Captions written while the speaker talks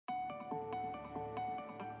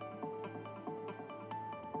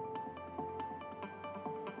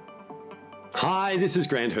Hi, this is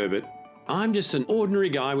Grant Herbert. I'm just an ordinary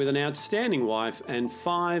guy with an outstanding wife and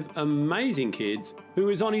 5 amazing kids who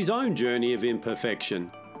is on his own journey of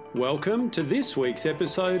imperfection. Welcome to this week's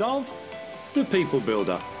episode of The People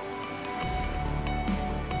Builder.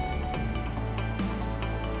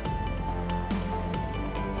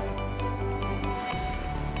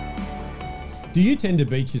 Do you tend to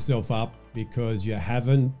beat yourself up because you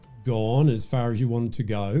haven't gone as far as you wanted to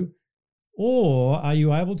go? Or are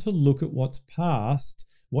you able to look at what's past,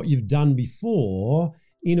 what you've done before,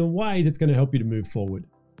 in a way that's going to help you to move forward?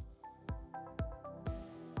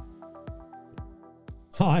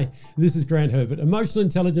 Hi, this is Grant Herbert, Emotional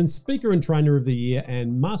Intelligence Speaker and Trainer of the Year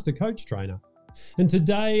and Master Coach Trainer. And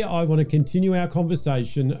today I want to continue our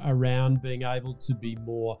conversation around being able to be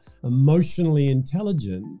more emotionally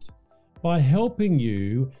intelligent by helping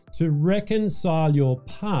you to reconcile your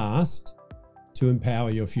past to empower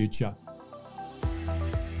your future.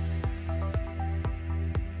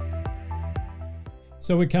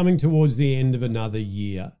 So we're coming towards the end of another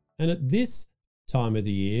year. And at this time of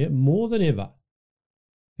the year, more than ever,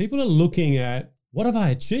 people are looking at, what have I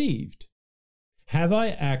achieved? Have I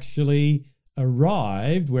actually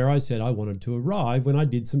arrived where I said I wanted to arrive when I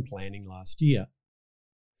did some planning last year?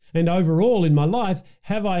 And overall in my life,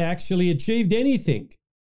 have I actually achieved anything?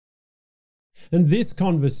 And this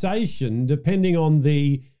conversation, depending on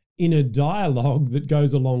the inner dialogue that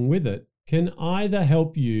goes along with it, can either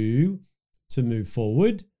help you to move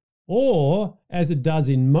forward, or, as it does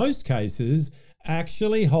in most cases,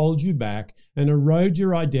 actually hold you back and erode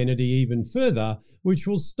your identity even further, which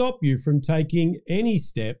will stop you from taking any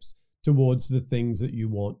steps towards the things that you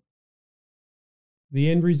want.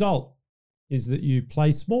 The end result is that you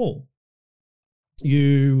play small.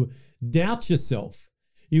 You doubt yourself.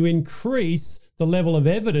 You increase the level of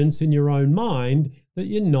evidence in your own mind that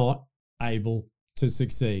you're not able to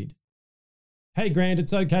succeed. Hey, Grant,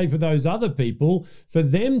 it's okay for those other people, for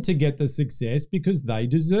them to get the success because they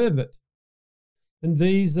deserve it. And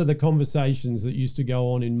these are the conversations that used to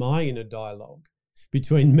go on in my inner dialogue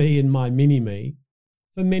between me and my mini-me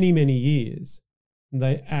for many, many years. And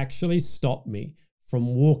they actually stopped me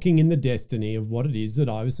from walking in the destiny of what it is that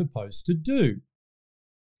I was supposed to do.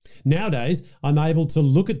 Nowadays, I'm able to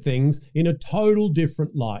look at things in a total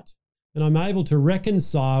different light, and I'm able to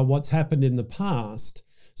reconcile what's happened in the past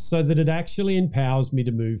so that it actually empowers me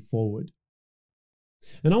to move forward.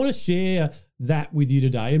 And I want to share that with you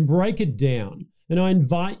today and break it down. And I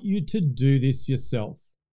invite you to do this yourself.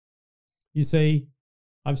 You see,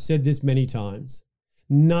 I've said this many times.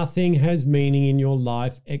 Nothing has meaning in your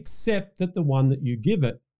life except that the one that you give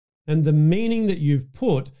it. And the meaning that you've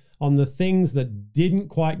put on the things that didn't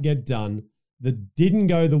quite get done, that didn't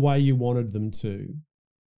go the way you wanted them to,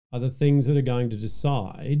 are the things that are going to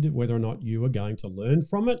decide whether or not you are going to learn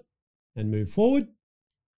from it and move forward,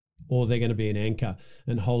 or they're going to be an anchor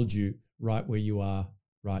and hold you right where you are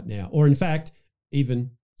right now. Or in fact,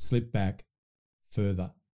 even slip back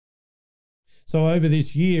further. So over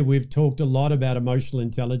this year, we've talked a lot about emotional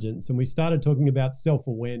intelligence, and we started talking about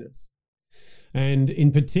self-awareness. And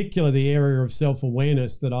in particular, the area of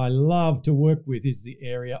self-awareness that I love to work with is the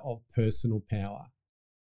area of personal power.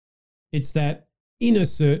 It's that inner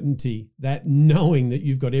certainty, that knowing that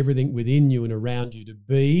you've got everything within you and around you to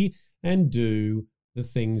be and do the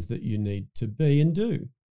things that you need to be and do.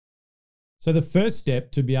 So the first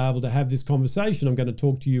step to be able to have this conversation I'm going to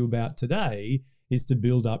talk to you about today is to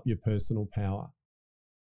build up your personal power.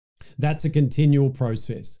 That's a continual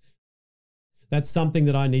process. That's something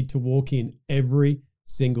that I need to walk in every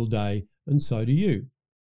single day, and so do you.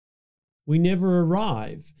 We never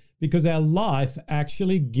arrive because our life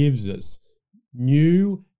actually gives us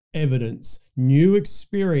new evidence, new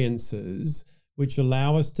experiences, which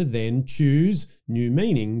allow us to then choose new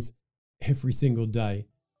meanings every single day,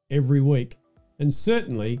 every week, and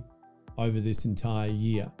certainly over this entire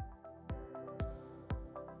year.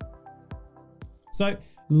 So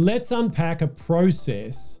let's unpack a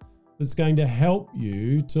process that's going to help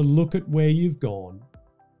you to look at where you've gone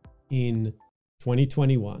in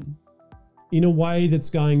 2021 in a way that's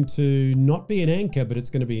going to not be an anchor, but it's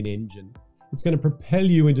going to be an engine. It's going to propel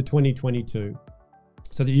you into 2022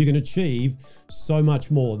 so that you can achieve so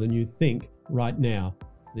much more than you think right now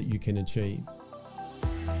that you can achieve.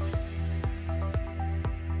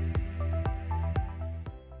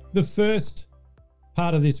 The first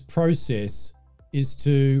part of this process is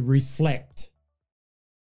to reflect.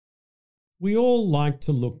 We all like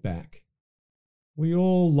to look back. We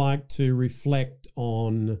all like to reflect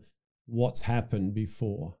on what's happened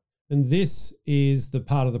before. And this is the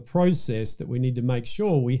part of the process that we need to make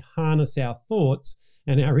sure we harness our thoughts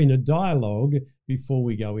and our inner dialogue before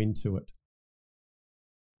we go into it.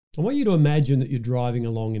 I want you to imagine that you're driving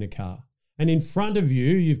along in a car, and in front of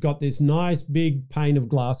you, you've got this nice big pane of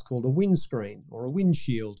glass called a windscreen or a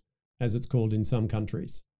windshield, as it's called in some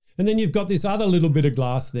countries. And then you've got this other little bit of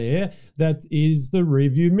glass there that is the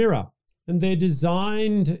rearview mirror. And they're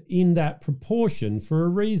designed in that proportion for a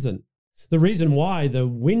reason. The reason why the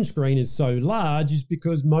windscreen is so large is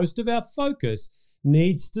because most of our focus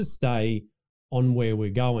needs to stay on where we're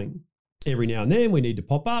going. Every now and then we need to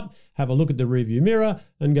pop up, have a look at the rearview mirror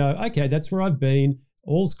and go, okay, that's where I've been.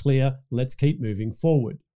 All's clear. Let's keep moving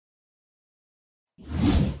forward.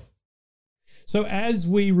 So as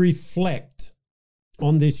we reflect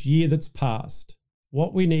on this year that's passed,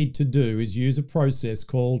 what we need to do is use a process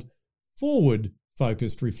called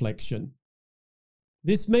forward-focused reflection.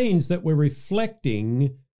 This means that we're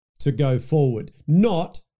reflecting to go forward,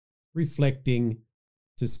 not reflecting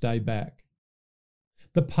to stay back.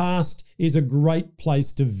 The past is a great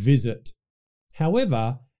place to visit.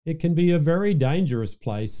 However, it can be a very dangerous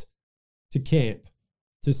place to camp,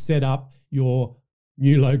 to set up your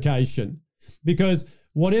new location. Because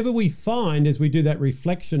whatever we find as we do that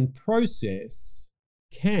reflection process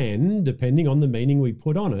can, depending on the meaning we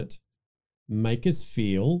put on it, make us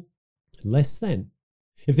feel less than.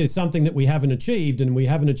 If there's something that we haven't achieved and we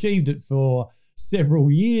haven't achieved it for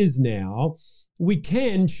several years now, we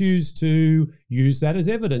can choose to use that as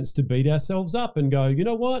evidence to beat ourselves up and go, you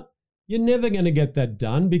know what? You're never going to get that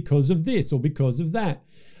done because of this or because of that.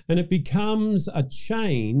 And it becomes a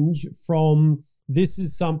change from this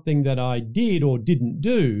is something that I did or didn't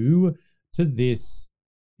do to this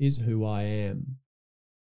is who I am.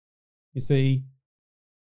 You see,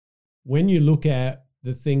 when you look at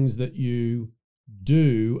the things that you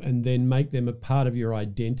do and then make them a part of your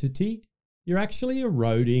identity, you're actually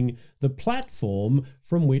eroding the platform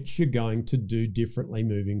from which you're going to do differently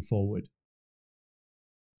moving forward.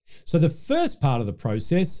 So the first part of the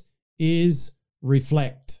process is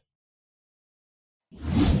reflect.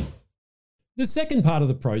 The second part of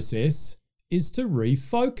the process is to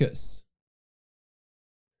refocus.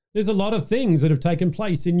 There's a lot of things that have taken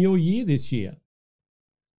place in your year this year.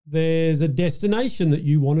 There's a destination that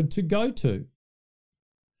you wanted to go to.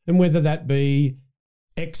 And whether that be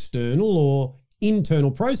external or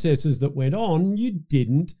internal processes that went on, you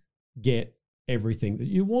didn't get everything that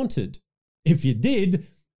you wanted. If you did,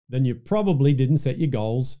 then you probably didn't set your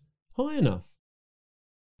goals high enough.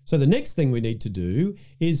 So the next thing we need to do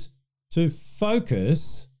is to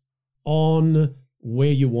focus on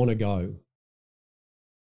where you want to go.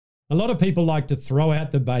 A lot of people like to throw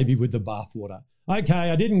out the baby with the bathwater. Okay,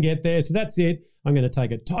 I didn't get there, so that's it. I'm going to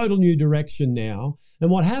take a total new direction now. And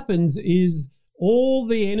what happens is all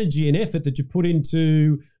the energy and effort that you put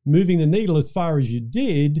into moving the needle as far as you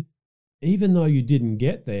did, even though you didn't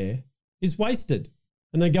get there, is wasted.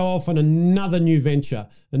 And they go off on another new venture,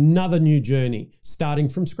 another new journey, starting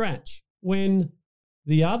from scratch. When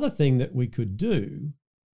the other thing that we could do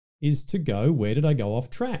is to go, where did I go off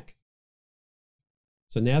track?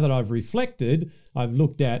 So now that I've reflected, I've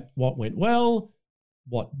looked at what went well,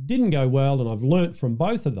 what didn't go well, and I've learnt from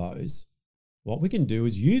both of those. What we can do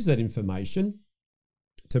is use that information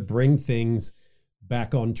to bring things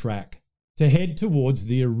back on track, to head towards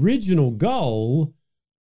the original goal,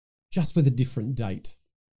 just with a different date.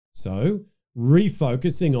 So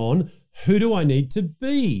refocusing on who do I need to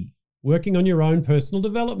be, working on your own personal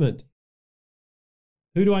development.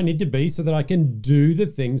 Who do I need to be so that I can do the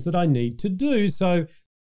things that I need to do? So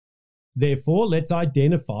therefore, let's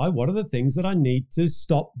identify what are the things that I need to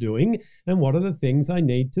stop doing and what are the things I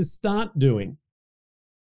need to start doing.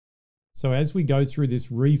 So as we go through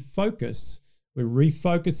this refocus, we're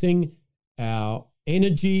refocusing our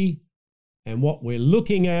energy and what we're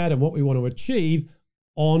looking at and what we want to achieve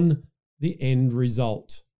on the end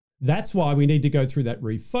result. That's why we need to go through that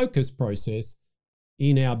refocus process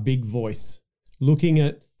in our big voice, looking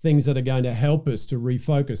at things that are going to help us to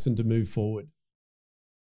refocus and to move forward.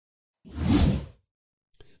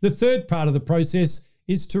 The third part of the process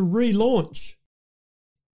is to relaunch.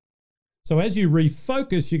 So as you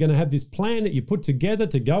refocus, you're going to have this plan that you put together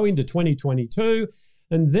to go into 2022.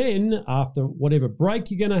 And then after whatever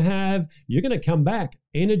break you're going to have, you're going to come back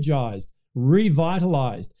energized,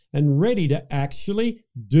 revitalized, and ready to actually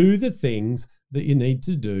do the things that you need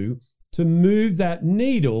to do to move that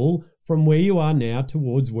needle from where you are now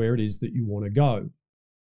towards where it is that you want to go.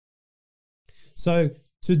 So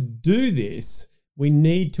to do this, we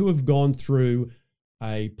need to have gone through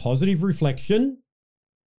a positive reflection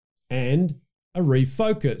and a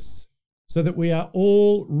refocus so that we are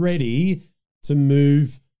all ready to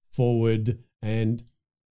move forward and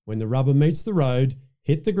when the rubber meets the road,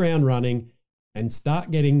 hit the ground running and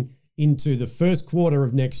start getting into the first quarter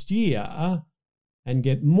of next year and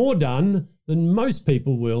get more done than most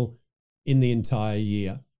people will in the entire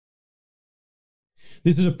year.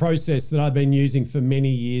 This is a process that I've been using for many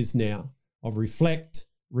years now of reflect,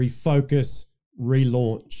 refocus,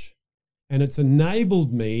 relaunch. And it's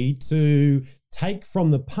enabled me to take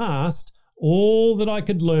from the past all that I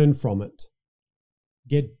could learn from it,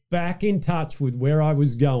 get back in touch with where I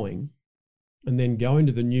was going, and then go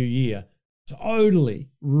into the new year totally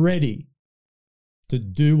ready to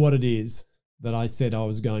do what it is that I said I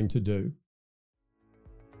was going to do.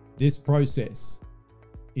 This process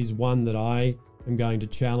is one that I am going to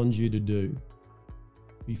challenge you to do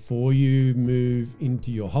before you move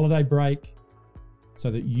into your holiday break,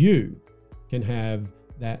 so that you can have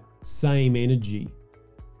that same energy,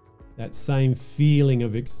 that same feeling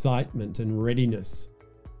of excitement and readiness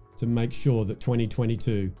to make sure that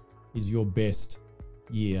 2022 is your best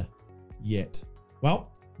year yet.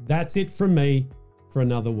 Well, that's it from me for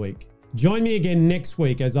another week. Join me again next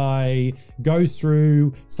week as I go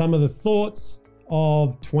through some of the thoughts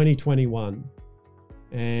of 2021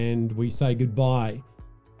 and we say goodbye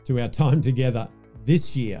to our time together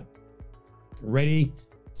this year, ready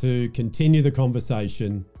to continue the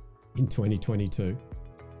conversation in 2022.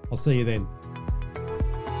 I'll see you then.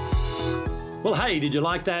 Well, hey, did you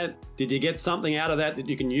like that? Did you get something out of that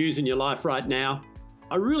you can use in your life right now?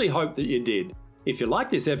 I really hope that you did. If you like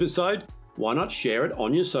this episode, why not share it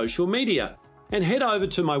on your social media? And head over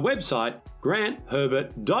to my website,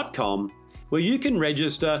 grantherbert.com, where you can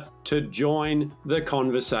register to join the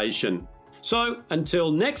conversation. So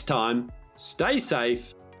until next time, stay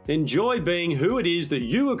safe, enjoy being who it is that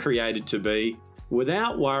you were created to be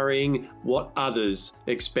without worrying what others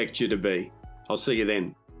expect you to be. I'll see you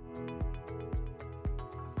then.